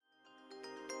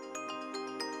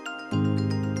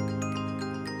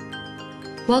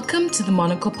Welcome to the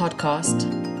Monocle Podcast.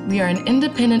 We are an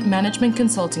independent management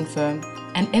consulting firm,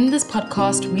 and in this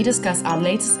podcast, we discuss our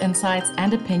latest insights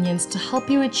and opinions to help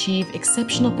you achieve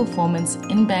exceptional performance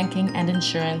in banking and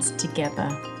insurance together.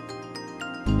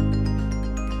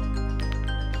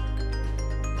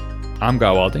 I'm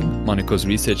Guy Walding, Monocle's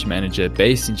research manager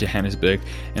based in Johannesburg,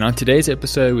 and on today's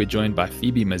episode, we're joined by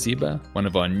Phoebe Maziba, one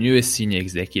of our newest senior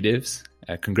executives.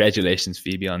 Congratulations,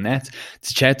 Phoebe, on that,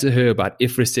 to chat to her about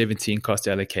IFRS 17 cost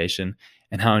allocation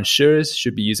and how insurers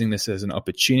should be using this as an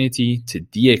opportunity to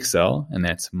de-excel, and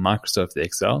that's Microsoft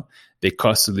Excel, their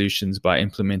cost solutions by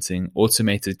implementing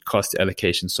automated cost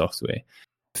allocation software.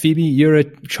 Phoebe, you're a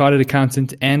chartered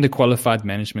accountant and a qualified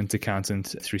management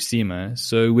accountant through CIMA,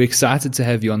 so we're excited to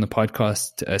have you on the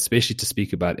podcast, especially to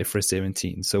speak about IFRS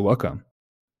 17. So welcome.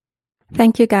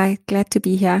 Thank you, Guy. Glad to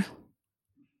be here.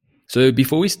 So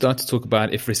before we start to talk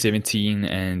about IFRS 17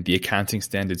 and the accounting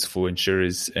standards for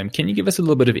insurers, can you give us a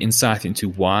little bit of insight into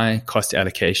why cost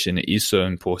allocation is so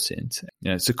important?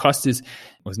 So cost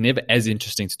was never as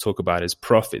interesting to talk about as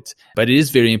profit, but it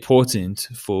is very important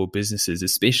for businesses,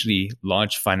 especially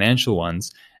large financial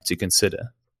ones, to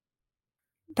consider.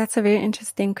 That's a very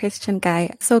interesting question,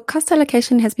 Guy. So cost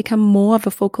allocation has become more of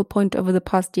a focal point over the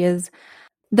past years.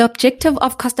 The objective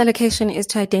of cost allocation is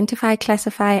to identify,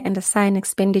 classify, and assign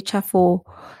expenditure for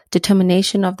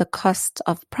determination of the cost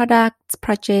of products,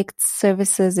 projects,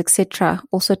 services, etc.,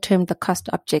 also termed the cost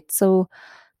object. So,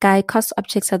 Guy, cost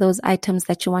objects are those items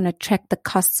that you want to track the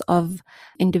costs of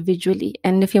individually.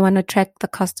 And if you want to track the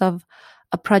cost of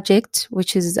a project,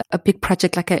 which is a big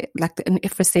project like an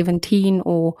IFRS 17,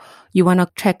 or you want to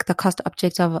track the cost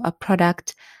object of a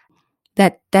product,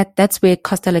 that's where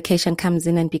cost allocation comes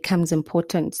in and becomes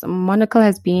important. So Monocle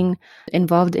has been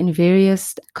involved in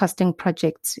various costing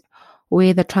projects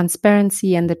where the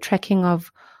transparency and the tracking of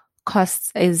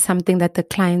costs is something that the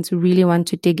clients really want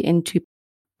to dig into.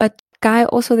 But Guy,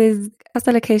 also there's cost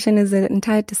allocation is an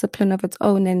entire discipline of its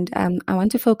own, and I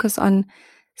want to focus on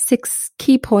 6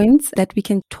 key points that we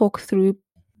can talk through.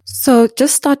 So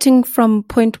just starting from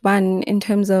point 1 in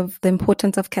terms of the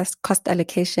importance of cost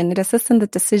allocation, it assists in the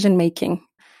decision making,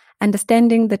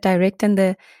 understanding the direct and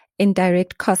the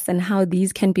indirect costs and how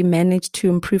these can be managed to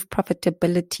improve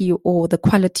profitability or the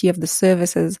quality of the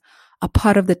services are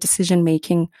part of the decision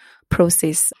making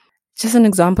process. Just an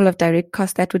example of direct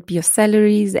costs, that would be your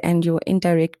salaries, and your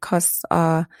indirect costs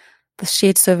are the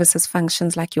shared services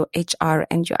functions like your HR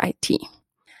and your IT.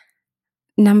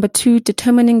 Number 2,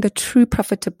 determining the true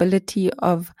profitability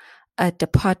of a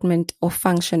department or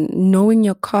function. Knowing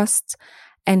your costs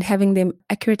and having them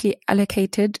accurately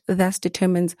allocated thus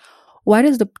determines what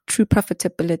is the true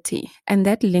profitability. And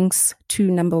that links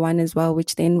to number 1 as well,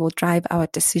 which then will drive our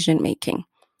decision making.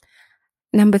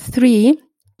 Number 3,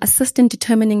 assist in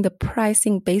determining the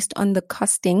pricing based on the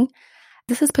costing.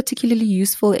 This is particularly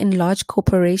useful in large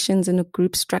corporations in a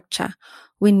group structure,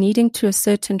 when needing to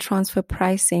assert and transfer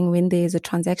pricing when there is a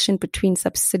transaction between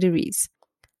subsidiaries.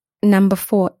 Number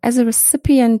 4, as a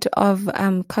recipient of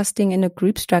costing in a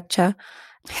group structure,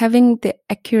 having the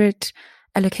accurate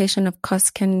allocation of costs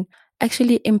can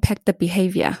actually impact the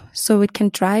behavior. So it can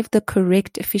drive the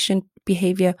correct, efficient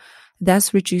behavior,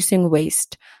 thus reducing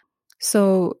waste.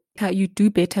 So you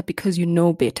do better because you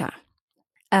know better.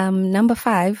 Number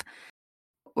 5,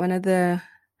 one of the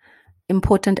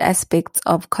important aspects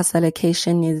of cost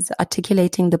allocation is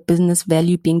articulating the business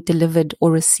value being delivered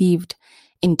or received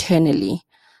internally,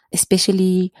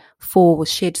 especially for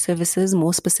shared services,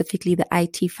 more specifically the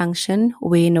IT function,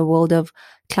 where in a world of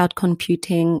cloud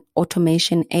computing,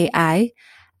 automation, AI,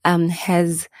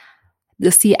 has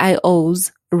the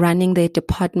CIOs running their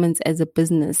departments as a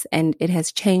business, and it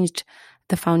has changed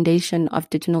the foundation of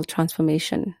digital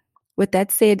transformation. With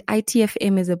that said,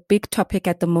 ITFM is a big topic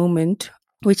at the moment,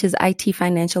 which is IT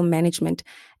financial management.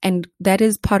 And that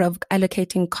is part of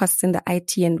allocating costs in the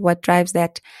IT and what drives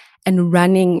that and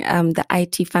running the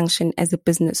IT function as a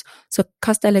business. So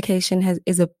cost allocation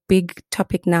is a big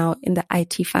topic now in the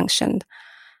IT function.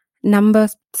 Number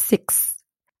 6,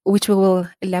 which we will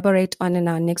elaborate on in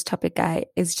our next topic, Guy,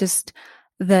 is just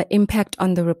the impact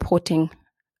on the reporting.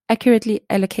 Accurately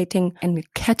allocating and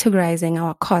categorizing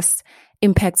our costs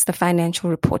impacts the financial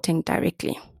reporting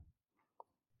directly.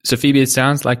 So Phoebe, it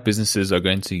sounds like businesses are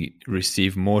going to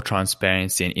receive more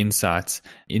transparency and insights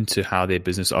into how their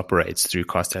business operates through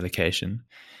cost allocation.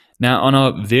 Now, on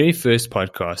our very first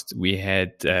podcast, we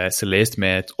had Celeste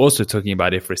Matt also talking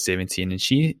about IFRS 17, and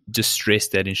she just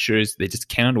stressed that insurers, they just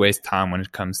cannot waste time when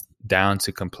it comes down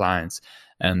to compliance.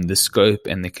 The scope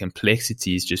and the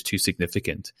complexity is just too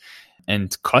significant.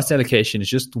 And cost allocation is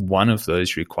just one of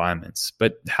those requirements.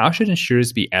 But how should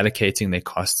insurers be allocating their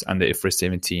costs under IFRS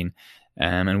 17?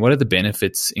 And what are the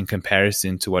benefits in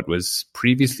comparison to what was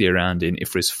previously around in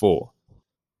IFRS 4?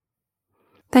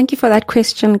 Thank you for that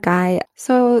question, Guy.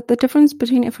 So the difference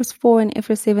between IFRS 4 and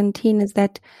IFRS 17 is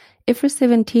that IFRS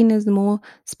 17 is more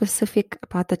specific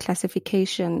about the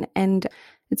classification. And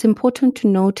it's important to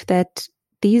note that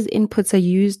these inputs are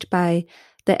used by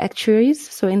the actuaries,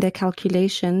 so in their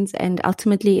calculations, and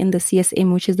ultimately in the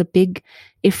CSM, which is a big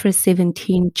IFRS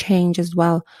 17 change as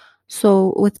well.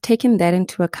 So with taking that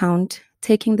into account,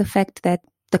 taking the fact that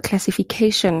the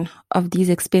classification of these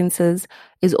expenses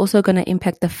is also going to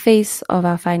impact the face of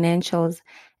our financials.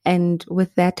 And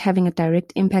with that having a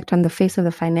direct impact on the face of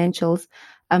the financials,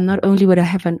 not only would I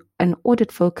have an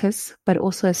audit focus, but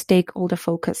also a stakeholder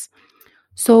focus.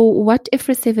 So what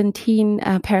IFRS 17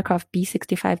 paragraph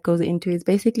B65 goes into is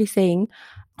basically saying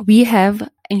we have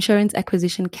insurance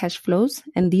acquisition cash flows,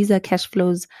 and these are cash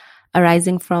flows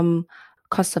arising from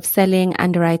costs of selling,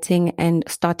 underwriting, and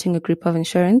starting a group of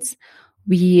insurance.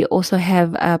 We also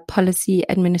have a policy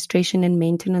administration and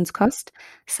maintenance cost,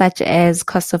 such as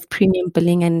costs of premium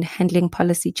billing and handling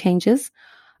policy changes.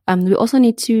 We also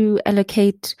need to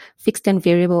allocate fixed and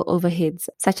variable overheads,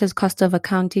 such as cost of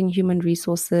accounting, human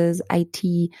resources,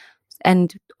 IT,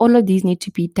 and all of these need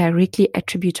to be directly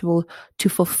attributable to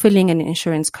fulfilling an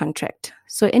insurance contract.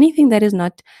 So anything that is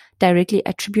not directly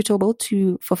attributable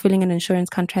to fulfilling an insurance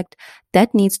contract,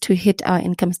 that needs to hit our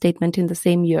income statement in the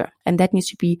same year, and that needs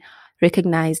to be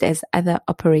recognized as other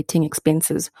operating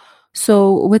expenses.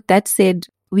 So with that said,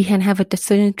 we can have a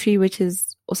decision tree, which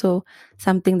is also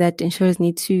something that insurers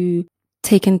need to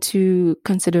take into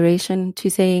consideration, to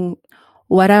saying,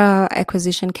 what are our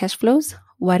acquisition cash flows?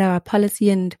 What are our policy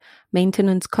and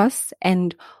maintenance costs?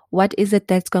 And what is it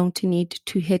that's going to need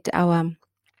to hit our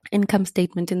income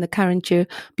statement in the current year,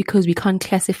 because we can't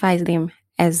classify them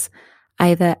as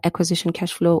either acquisition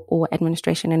cash flow or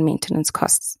administration and maintenance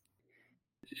costs.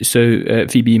 So,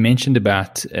 Phoebe, you mentioned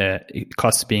about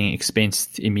costs being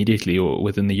expensed immediately or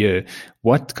within the year.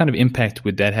 What kind of impact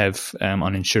would that have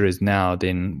on insurers now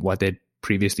than what they'd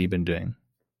previously been doing?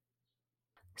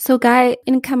 So, Guy,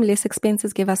 income less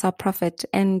expenses give us our profit.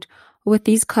 And with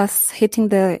these costs hitting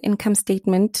the income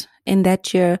statement in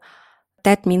that year,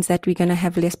 that means that we're going to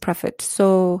have less profit.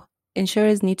 So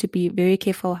insurers need to be very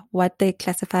careful what they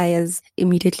classify as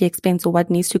immediately expense or what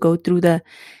needs to go through the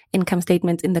income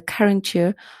statement in the current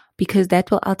year, because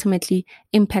that will ultimately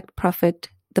impact profit,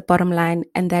 the bottom line.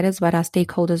 And that is what our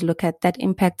stakeholders look at. That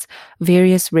impacts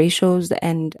various ratios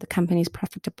and the company's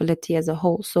profitability as a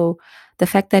whole. So the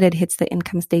fact that it hits the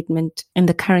income statement in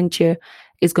the current year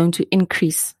is going to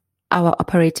increase our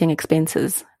operating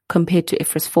expenses compared to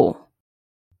IFRS 4.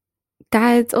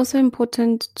 Guys, it's also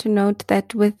important to note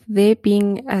that with there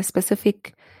being a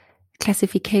specific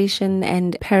classification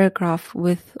and paragraph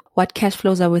with what cash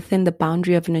flows are within the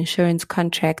boundary of an insurance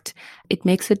contract, it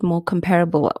makes it more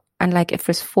comparable, unlike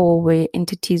IFRS 4, where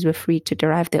entities were free to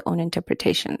derive their own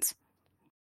interpretations.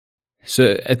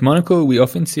 So at Monocle, we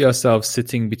often see ourselves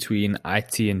sitting between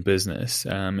IT and business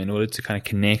in order to kind of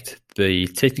connect the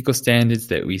technical standards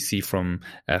that we see from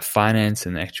finance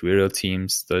and actuarial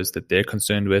teams, those that they're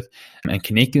concerned with, and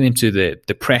connecting them to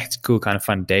the practical kind of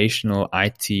foundational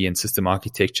IT and system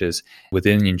architectures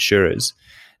within insurers.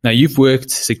 Now, you've worked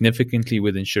significantly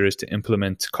with insurers to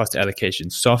implement cost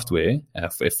allocation software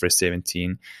for IFRS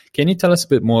 17. Can you tell us a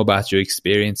bit more about your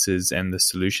experiences and the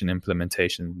solution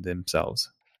implementation themselves?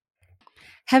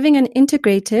 Having an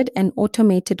integrated and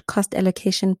automated cost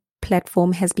allocation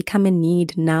platform has become a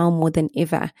need now more than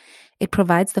ever. It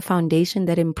provides the foundation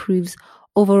that improves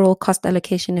overall cost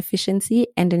allocation efficiency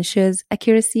and ensures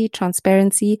accuracy,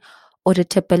 transparency,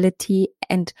 auditability,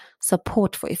 and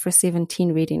support for IFRS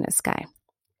 17 readiness, Guy.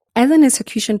 As an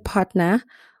execution partner,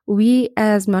 we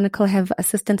as Monocle have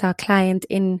assisted our client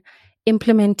in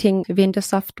implementing vendor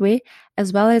software,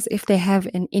 as well as if they have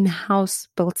an in-house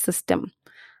built system.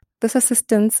 This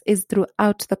assistance is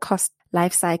throughout the cost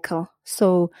lifecycle.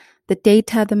 So the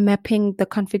data, the mapping, the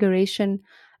configuration,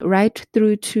 right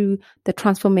through to the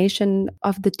transformation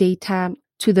of the data,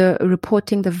 to the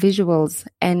reporting, the visuals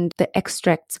and the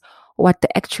extracts, what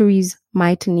the actuaries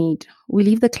might need. We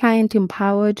leave the client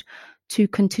empowered to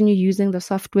continue using the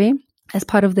software as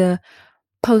part of the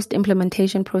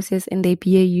post-implementation process in their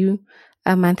BAU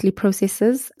monthly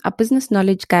processes. Our business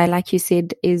knowledge, Guy, like you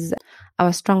said, is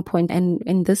our strong point. And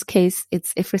in this case,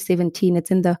 it's IFRS 17.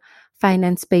 It's in the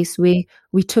finance space where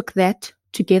we took that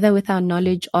together with our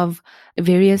knowledge of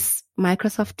various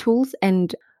Microsoft tools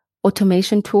and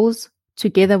automation tools,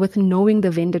 together with knowing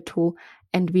the vendor tool,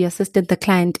 and we assisted the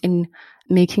client in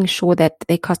making sure that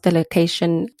their cost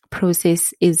allocation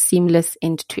process is seamless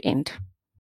end to end.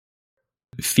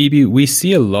 Phoebe, we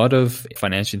see a lot of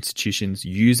financial institutions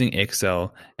using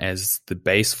Excel as the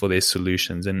base for their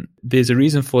solutions, and there's a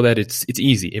reason for that. It's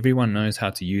easy. Everyone knows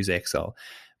how to use Excel.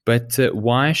 But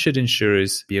why should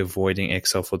insurers be avoiding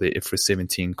Excel for their IFRS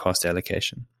 17 cost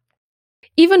allocation?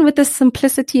 Even with the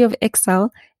simplicity of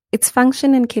Excel, its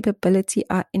function and capability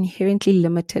are inherently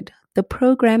limited. The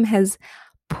program has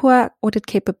poor audit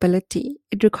capability.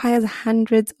 It requires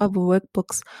hundreds of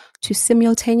workbooks to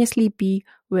simultaneously be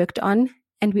worked on,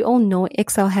 and we all know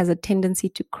Excel has a tendency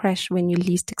to crash when you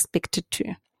least expect it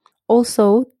to.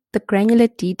 Also, the granular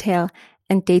detail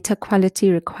and data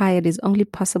quality required is only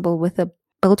possible with a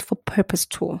built-for-purpose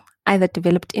tool, either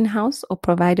developed in-house or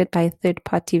provided by a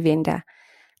third-party vendor.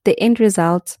 The end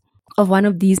result of one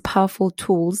of these powerful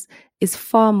tools is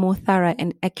far more thorough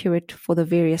and accurate for the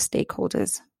various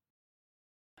stakeholders.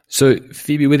 So,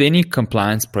 Phoebe, with any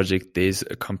compliance project, there's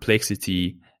a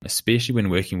complexity, especially when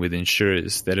working with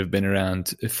insurers that have been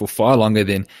around for far longer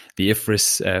than the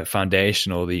IFRS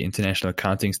Foundation or the International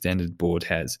Accounting Standard Board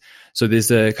has. So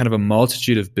there's a kind of a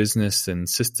multitude of business and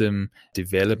system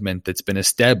development that's been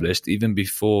established even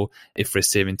before IFRS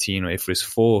 17 or IFRS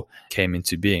 4 came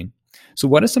into being. So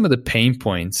what are some of the pain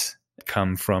points that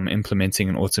come from implementing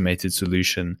an automated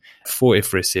solution for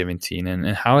IFRS 17, and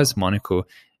how has Monaco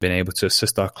been able to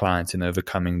assist our clients in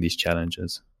overcoming these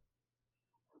challenges?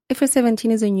 IFRS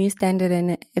 17 is a new standard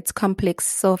and it's complex.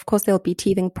 So of course there'll be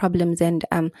teething problems, and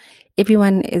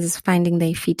everyone is finding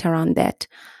their feet around that.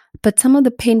 But some of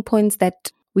the pain points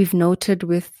that we've noted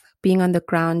with being on the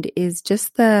ground is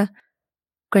just the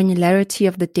granularity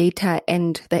of the data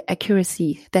and the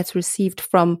accuracy that's received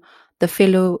from the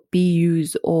fellow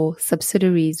BUs or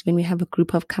subsidiaries when we have a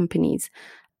group of companies.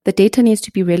 The data needs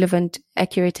to be relevant,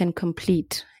 accurate, and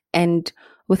complete. And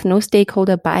with no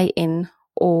stakeholder buy-in,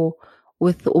 or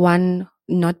with one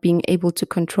not being able to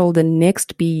control the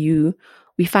next BU,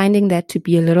 we're finding that to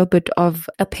be a little bit of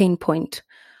a pain point.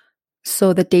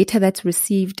 So the data that's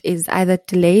received is either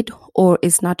delayed or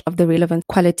is not of the relevant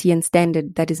quality and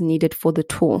standard that is needed for the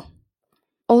tool.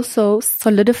 Also,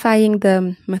 solidifying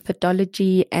the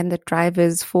methodology and the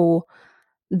drivers for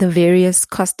the various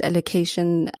cost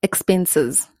allocation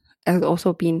expenses has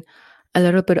also been a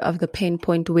little bit of the pain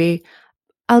point, where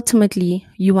ultimately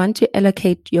you want to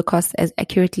allocate your costs as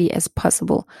accurately as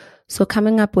possible. So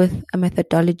coming up with a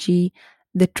methodology,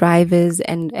 the drivers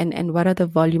and what are the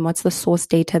volume, what's the source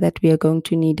data that we are going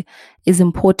to need is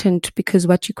important, because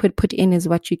what you could put in is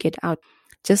what you get out.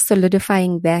 Just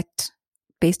solidifying that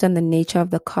based on the nature of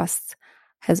the costs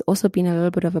has also been a little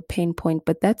bit of a pain point,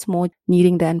 but that's more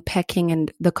needing the unpacking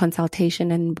and the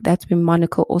consultation, and that's where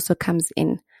Monaco also comes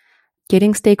in.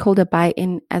 Getting stakeholder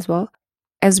buy-in as well.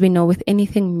 As we know, with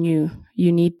anything new,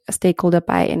 you need a stakeholder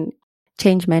buy-in.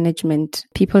 Change management.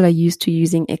 People are used to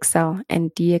using Excel,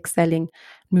 and de-excelling,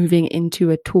 moving into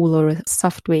a tool or a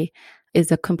software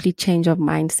is a complete change of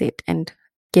mindset, and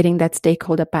getting that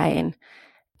stakeholder buy-in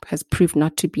has proved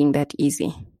not to be that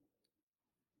easy.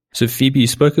 So Phoebe, you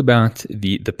spoke about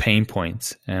the pain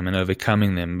points and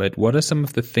overcoming them, but what are some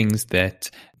of the things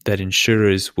that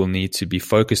insurers will need to be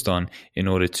focused on in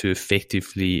order to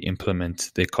effectively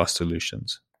implement their cost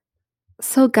solutions?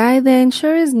 So Guy, the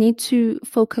insurers need to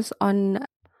focus on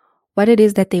what it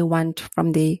is that they want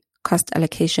from the cost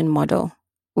allocation model.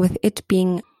 With it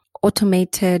being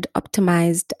automated,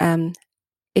 optimized,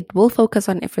 it will focus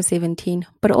on IFRS 17,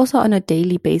 but also on a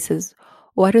daily basis.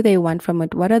 What do they want from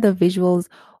it? What are the visuals?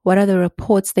 What are the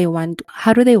reports they want?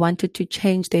 How do they want it to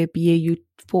change their BAU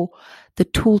for the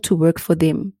tool to work for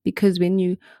them? Because when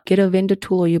you get a vendor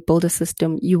tool or you build a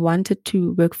system, you want it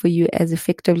to work for you as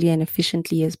effectively and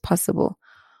efficiently as possible.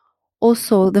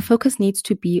 Also, the focus needs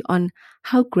to be on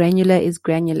how granular is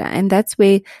granular. And that's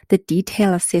where the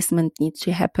detail assessment needs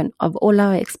to happen of all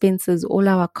our expenses, all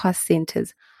our cost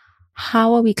centers.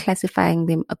 How are we classifying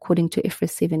them according to IFRS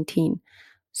 17?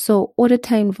 So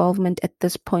auditor involvement at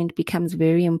this point becomes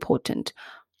very important.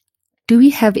 Do we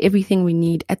have everything we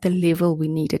need at the level we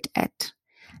need it at?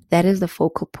 That is the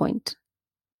focal point.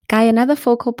 Guy, another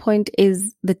focal point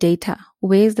is the data.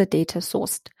 Where is the data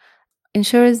sourced?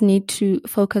 Insurers need to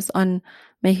focus on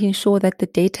making sure that the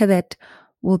data that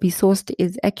will be sourced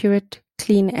is accurate,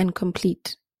 clean, and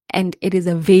complete, and it is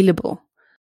available.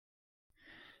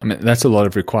 I mean, that's a lot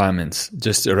of requirements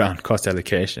just around cost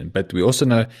allocation. But we also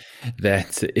know that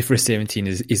IFRS 17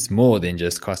 is more than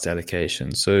just cost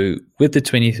allocation. So with the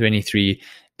 2023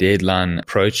 deadline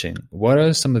approaching, what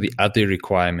are some of the other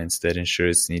requirements that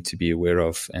insurers need to be aware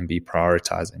of and be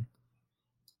prioritizing?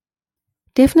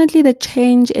 Definitely the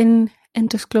change in and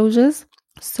disclosures.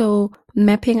 So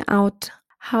mapping out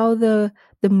how the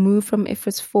move from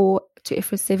IFRS 4 to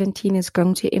IFRS 17 is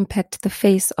going to impact the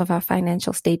face of our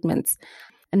financial statements.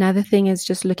 Another thing is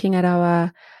just looking at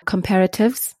our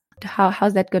comparatives.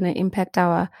 How's that going to impact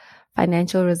our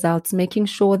financial results? Making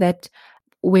sure that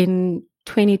when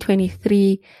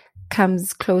 2023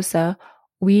 comes closer,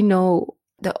 we know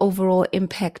the overall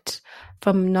impact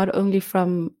from not only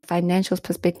from financials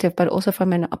perspective, but also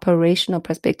from an operational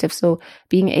perspective. So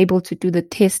being able to do the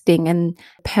testing and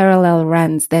parallel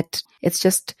runs, that it's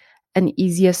just an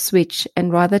easier switch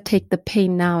and rather take the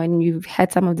pain now. And you've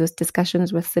had some of those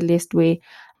discussions with Celeste where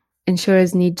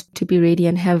insurers need to be ready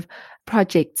and have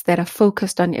projects that are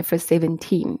focused on IFRS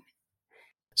 17.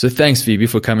 So thanks, Phoebe,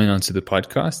 for coming onto the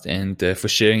podcast and for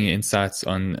sharing your insights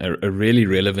on a really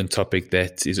relevant topic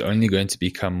that is only going to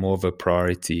become more of a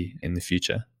priority in the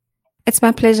future. It's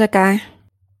my pleasure, Guy.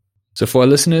 So for our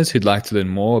listeners who'd like to learn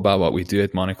more about what we do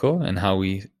at Monocle and how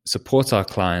we support our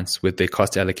clients with their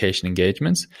cost allocation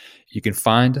engagements, you can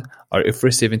find our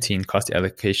IFRS 17 cost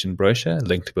allocation brochure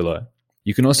linked below.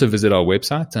 You can also visit our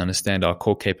website to understand our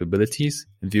core capabilities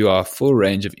and view our full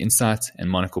range of insights and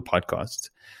Monocle podcasts.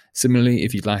 Similarly,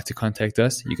 if you'd like to contact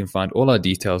us, you can find all our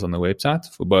details on the website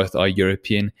for both our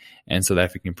European and South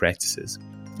African practices.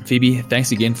 Phoebe,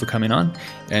 thanks again for coming on.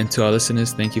 And to our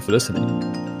listeners, thank you for listening.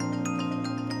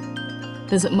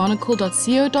 Visit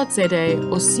monocle.co.za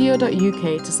or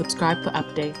co.uk to subscribe for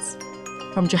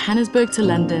updates. From Johannesburg to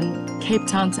London, Cape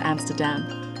Town to Amsterdam,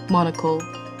 Monocle,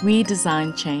 we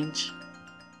design change.